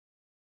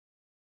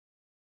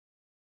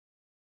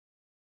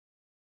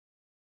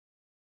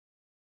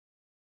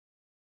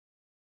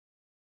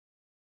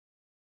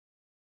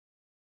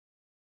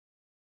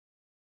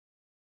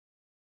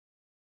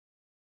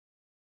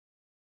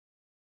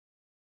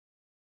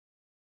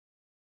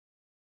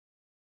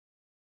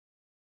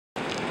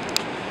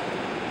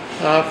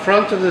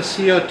Front of the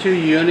CO2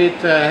 unit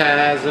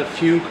has a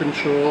few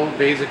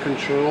basic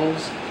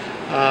controls.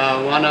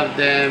 One of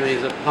them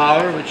is a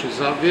power, which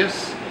is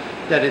obvious,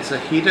 that it's a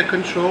heater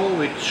control,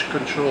 which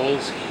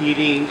controls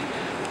heating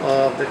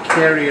of the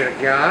carrier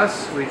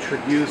gas, which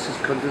reduces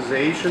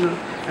condensation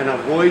and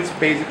avoids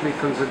basically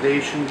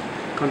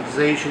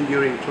condensation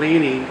during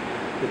cleaning.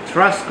 The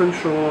thrust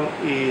control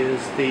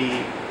is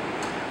the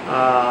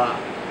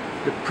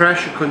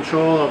pressure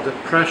control of the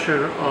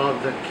pressure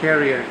of the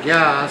carrier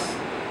gas,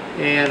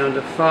 and on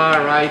the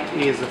far right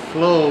is a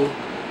flow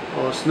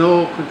or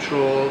snow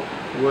control,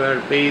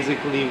 where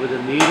basically with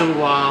a needle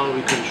valve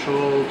we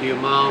control the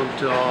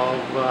amount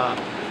of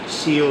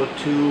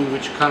CO2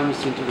 which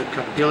comes into the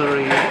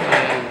capillary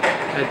and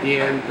at the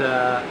end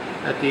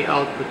at the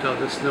output of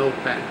the snow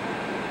pan.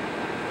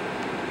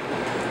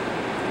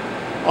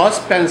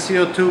 OSPAN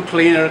CO2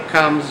 cleaner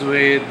comes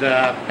with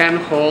a pen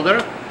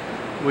holder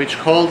which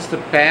holds the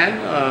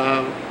pen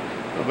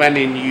when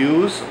in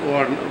use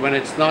or when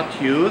it's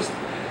not used,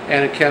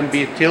 and it can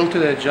be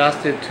tilted,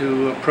 adjusted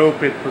to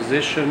appropriate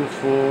position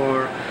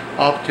for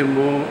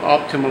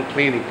optimal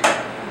cleaning.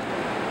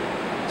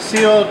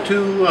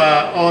 CO2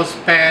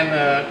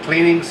 OSPAN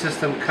cleaning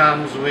system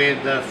comes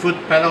with a foot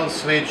pedal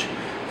switch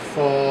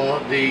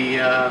for the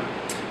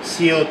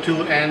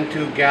CO2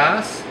 N2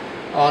 gas.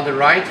 On the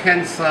right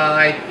hand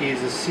side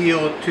is a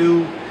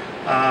CO2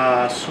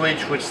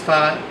 switch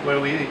where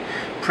we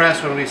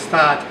press when we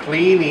start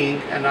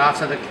cleaning, and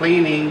after the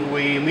cleaning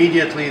we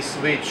immediately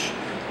switch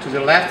to the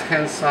left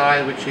hand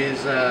side, which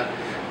is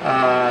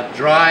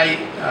dry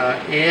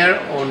air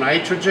or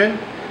nitrogen,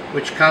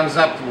 which comes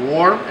up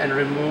warm and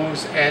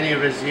removes any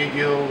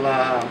residual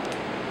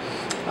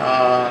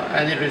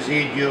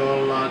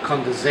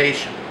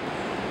condensation.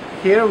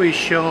 Here we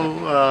show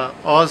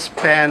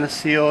OSPAN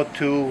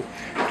CO2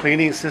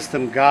 cleaning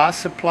system gas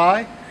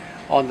supply.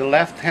 On the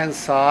left hand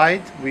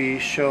side we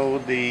show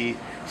the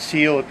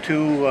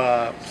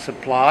CO2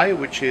 supply,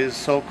 which is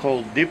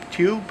so-called dip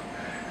tube,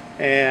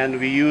 and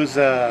we use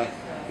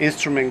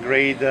instrument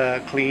grade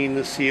clean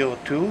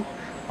CO2.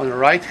 On the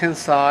right hand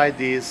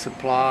side is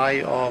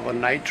supply of a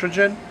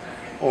nitrogen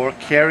or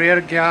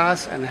carrier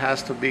gas, and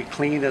has to be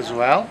clean as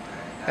well.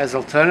 As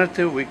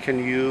alternative, we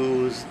can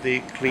use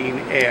the clean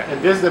air.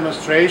 In this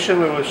demonstration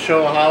we will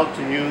show how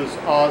to use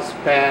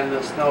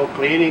OSPAN snow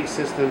cleaning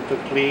system to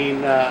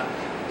clean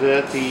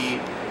dirty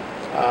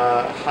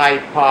high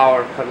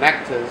power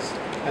connectors.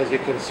 As you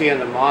can see on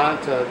the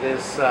monitor,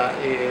 this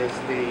is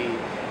the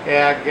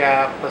air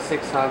gap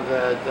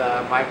 600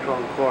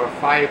 micron core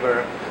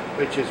fiber,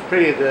 which is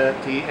pretty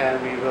dirty,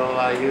 and we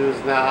will use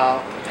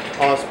now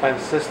OSPAN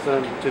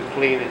system to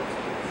clean it.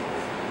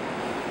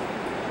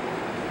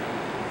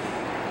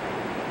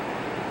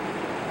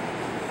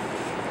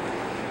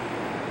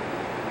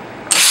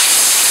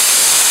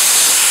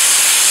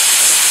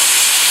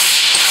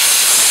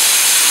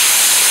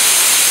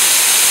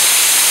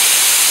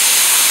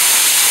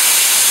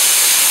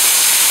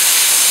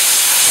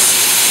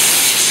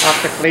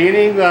 After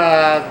cleaning,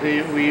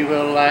 we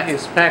will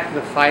inspect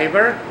the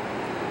fiber,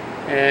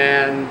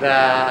 and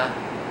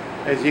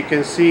as you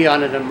can see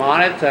under the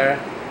monitor,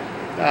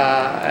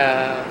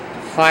 the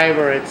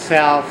fiber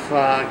itself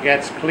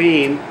gets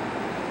clean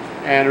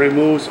and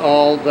removes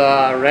all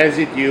the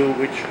residue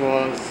which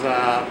was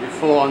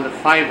before on the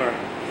fiber.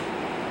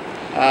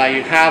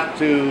 You have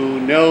to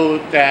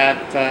note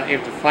that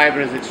if the fiber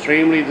is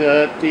extremely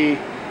dirty,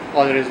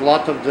 or there is a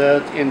lot of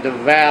dirt in the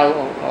well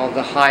of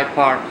the high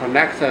power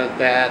connector,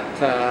 that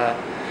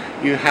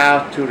you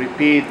have to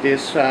repeat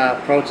this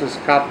process a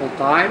couple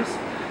times.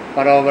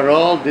 But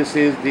overall, this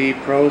is the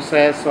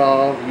process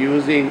of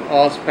using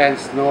OSPAN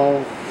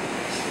snow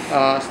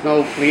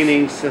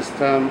cleaning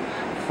system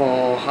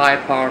for high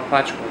power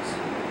patch cords.